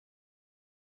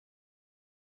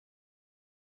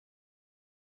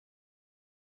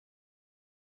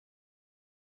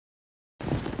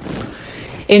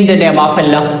In the name of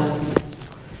Allah,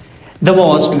 the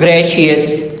most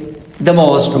gracious, the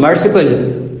most merciful,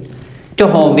 to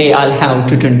whom we all have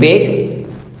to turn back.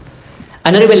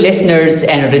 Honorable listeners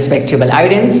and respectable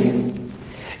audience,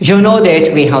 you know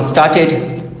that we have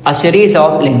started a series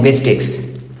of linguistics.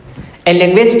 In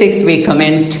linguistics, we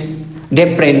commenced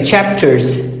different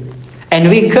chapters, and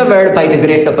we covered, by the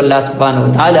grace of Allah subhanahu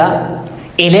wa ta'ala,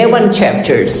 11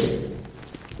 chapters.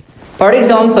 For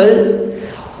example,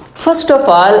 first of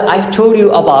all, I told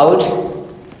you about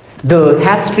the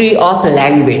history of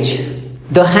language,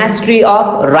 the history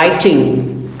of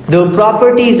writing, the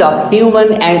properties of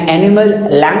human and animal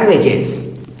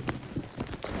languages.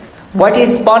 What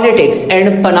is phonetics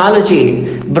and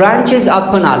phonology, branches of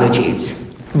phonologies,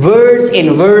 words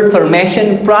in word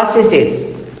formation processes,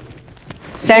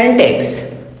 syntax,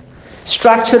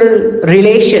 structural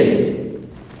relations,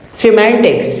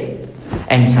 semantics,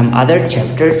 and some other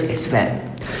chapters as well.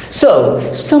 So,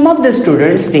 some of the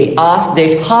students, they asked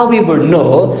that how we would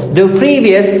know the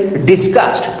previous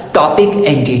discussed topic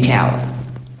in detail.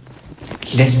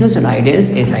 Listeners and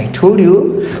audience, as I told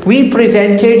you, we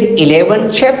presented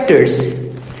 11 chapters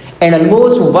and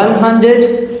almost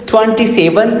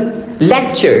 127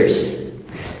 lectures.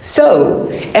 So,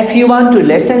 if you want to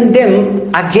listen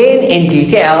them again in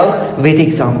detail with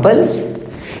examples,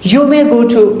 you may go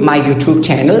to my YouTube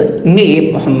channel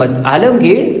named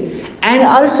Alamgir, and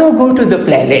also go to the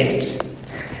playlists.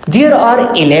 There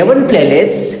are 11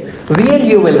 playlists where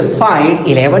you will find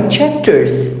 11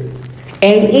 chapters,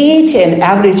 and each and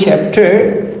every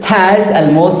chapter has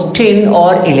almost 10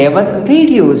 or 11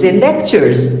 videos and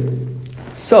lectures.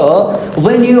 So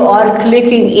when you are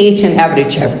clicking each and every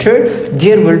chapter,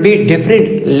 there will be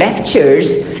different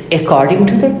lectures according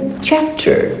to the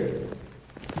chapter.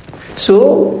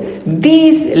 So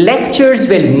these lectures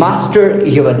will master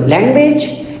your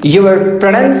language, your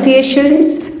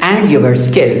pronunciations, and your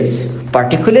skills,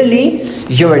 particularly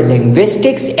your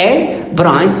linguistics and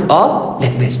branch of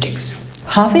linguistics.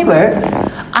 However,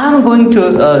 I'm going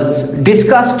to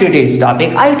discuss today's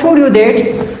topic. I told you that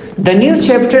the new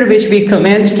chapter which we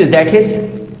commenced, that is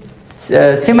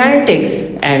semantics,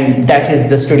 and that is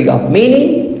the study of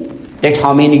meaning, that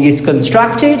how meaning is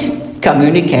constructed,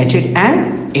 communicated,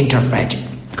 and interpreted.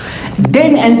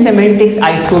 Then in semantics,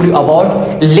 I told you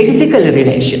about lexical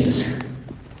relations.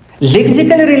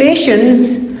 Lexical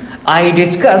relations, I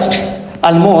discussed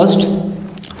almost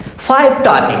 5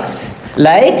 topics.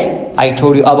 Like I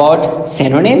told you about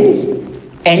synonyms,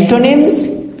 antonyms,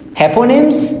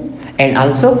 haponyms, and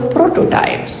also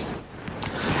prototypes.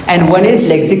 And one is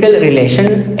lexical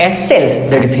relations itself,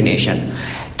 the definition.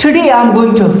 Today I am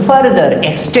going to further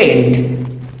extend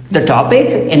the topic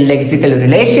in lexical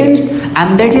relations,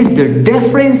 and that is the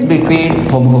difference between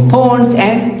homophones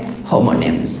and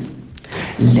homonyms.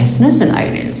 Listeners and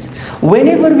audience,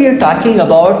 whenever we are talking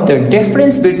about the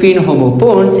difference between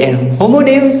homophones and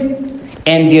homonyms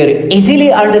and their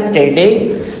easily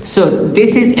understanding, so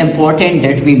this is important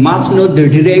that we must know the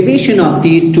derivation of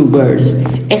these two words.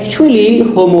 Actually,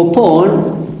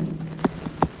 homophone,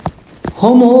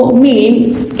 homo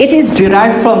mean, it is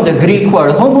derived from the Greek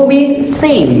word homo mean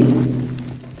same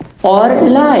or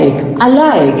like,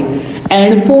 alike,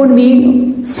 and phone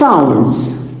mean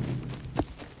sounds.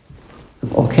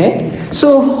 Okay,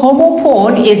 so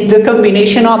homophone is the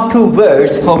combination of two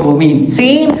words. Homo means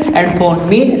same and phone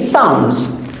means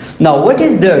sounds. Now, what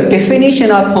is the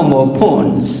definition of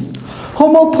homophones?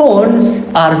 Homophones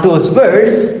are those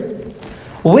words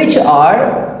which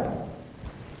are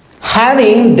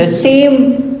having the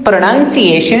same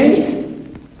pronunciations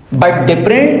but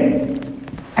different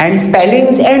and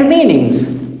spellings and meanings.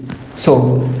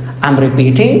 So I'm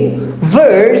repeating,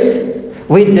 words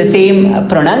with the same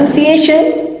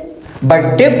pronunciation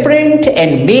but different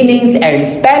in meanings and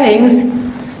spellings,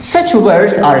 such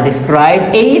words are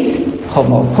described as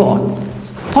homophone.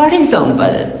 For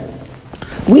example,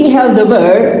 we have the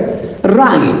word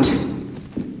right,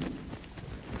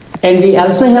 and we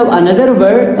also have another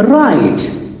word right.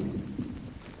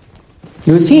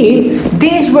 You see,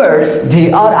 these words,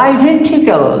 they are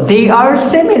identical, they are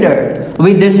similar,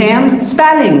 with the same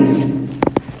spellings,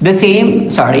 with the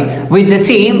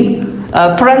same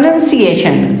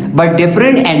pronunciation, but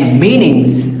different in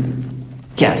meanings.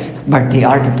 Yes, but they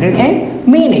are different in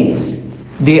meanings.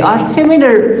 They are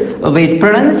similar with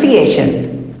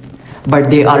pronunciation,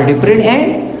 but they are different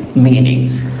in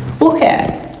meanings.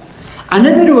 Okay.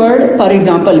 Another word, for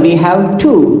example, we have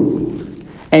two,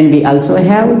 and we also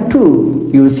have two.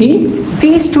 You see,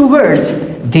 these two words,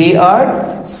 they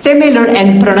are similar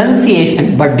in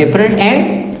pronunciation, but different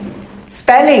in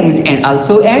spellings and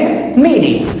also in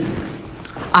meanings.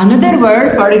 Another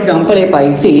word, for example, if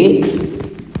I say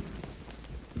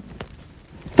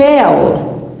pale,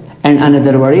 and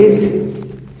another word is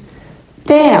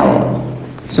tail.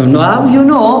 So now you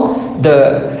know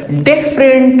the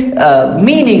different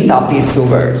meanings of these two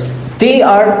words. They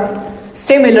are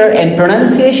similar in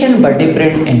pronunciation but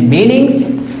different in meanings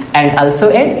and also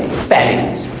in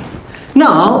spellings.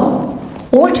 Now,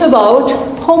 what about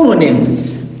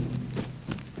homonyms?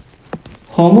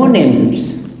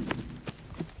 Homonyms.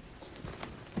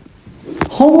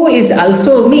 Homo is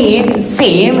also mean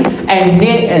same and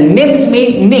nyms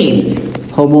mean names.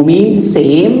 Homo means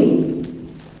same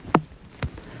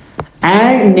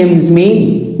and nyms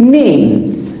mean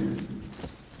names.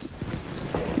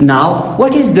 Now,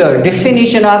 what is the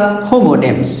definition of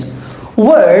homonyms?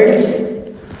 Words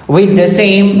with the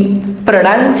same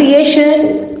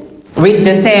pronunciation, with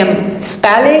the same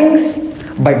spellings,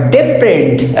 but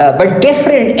different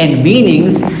in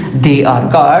meanings, they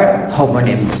are called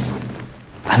homonyms.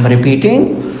 I'm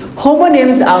repeating.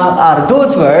 Homonyms are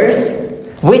those words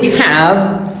which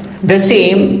have the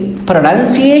same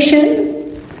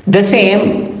pronunciation, the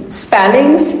same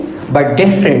spellings, but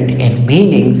different in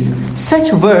meanings.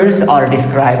 Such words are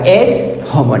described as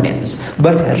homonyms.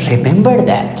 But remember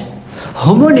that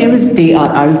homonyms, they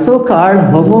are also called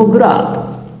homograph.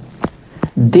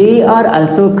 They are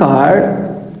also called,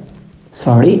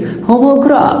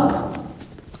 homograph.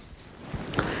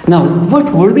 Now,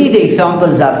 what would be the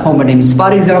examples of homonyms?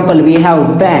 For example, we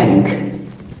have bank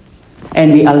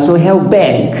and we also have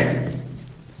bank.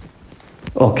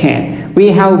 Okay, we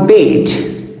have bait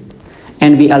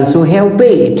and we also have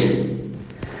bait.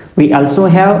 We also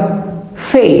have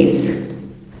face.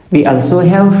 We also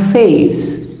have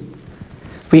face.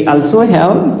 We also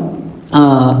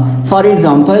have, for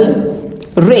example,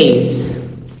 race.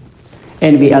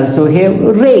 And we also have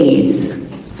race.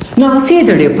 Now see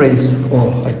the difference.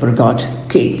 Oh, I forgot.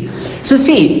 Okay. So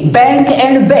see, bank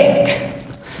and bank.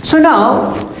 So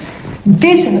now,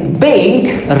 this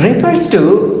bank refers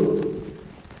to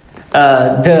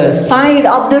the side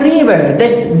of the river,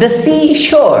 the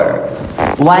seashore,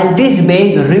 while this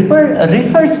bank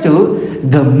refers to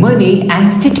the money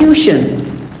institution.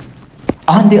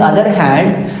 On the other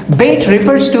hand, bait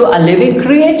refers to a living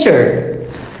creature,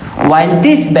 while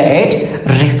this bait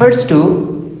refers to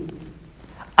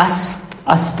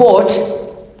a sport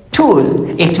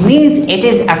tool. It means it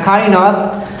is a kind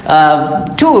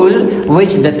of tool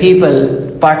which the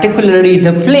people, particularly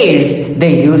the players,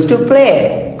 they used to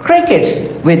play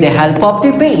cricket with the help of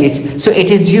the bait. So it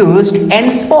is used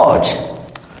in sport.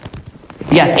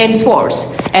 Yes, in sports.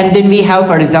 And then we have,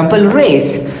 for example,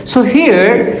 race. So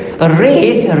here, a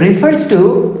race refers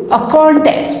to a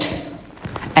contest.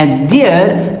 And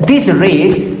there, this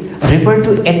race refers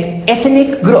to an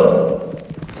ethnic group.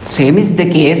 Same is the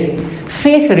case,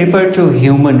 face refers to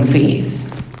human face,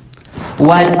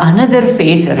 while another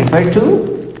face refers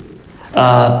to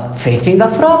facing a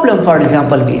problem. For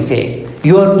example, we say,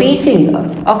 you are facing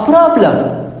a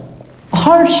problem,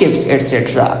 hardships,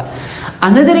 etc.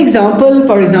 Another example,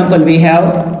 for example, we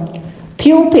have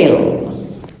pupil,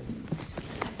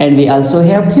 and we also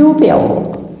have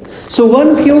pupil. So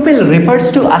one pupil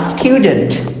refers to a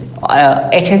student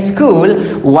at a school,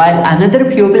 while another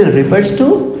pupil refers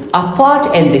to a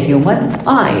part in the human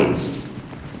eyes.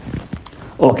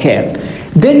 Okay.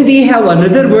 Then we have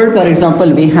another word, for example,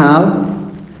 we have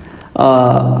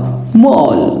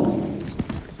mole.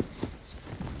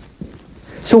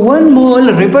 So one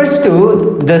mole refers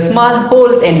to the small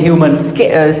holes in human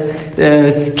skin,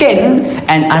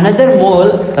 and another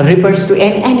mole refers to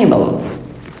an animal.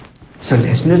 So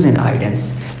listeners and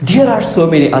audience, there are so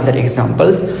many other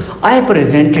examples. I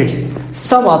presented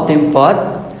some of them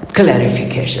for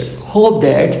clarification. Hope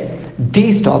that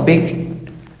these topics,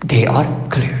 they are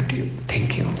clear to you.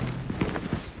 Thank you.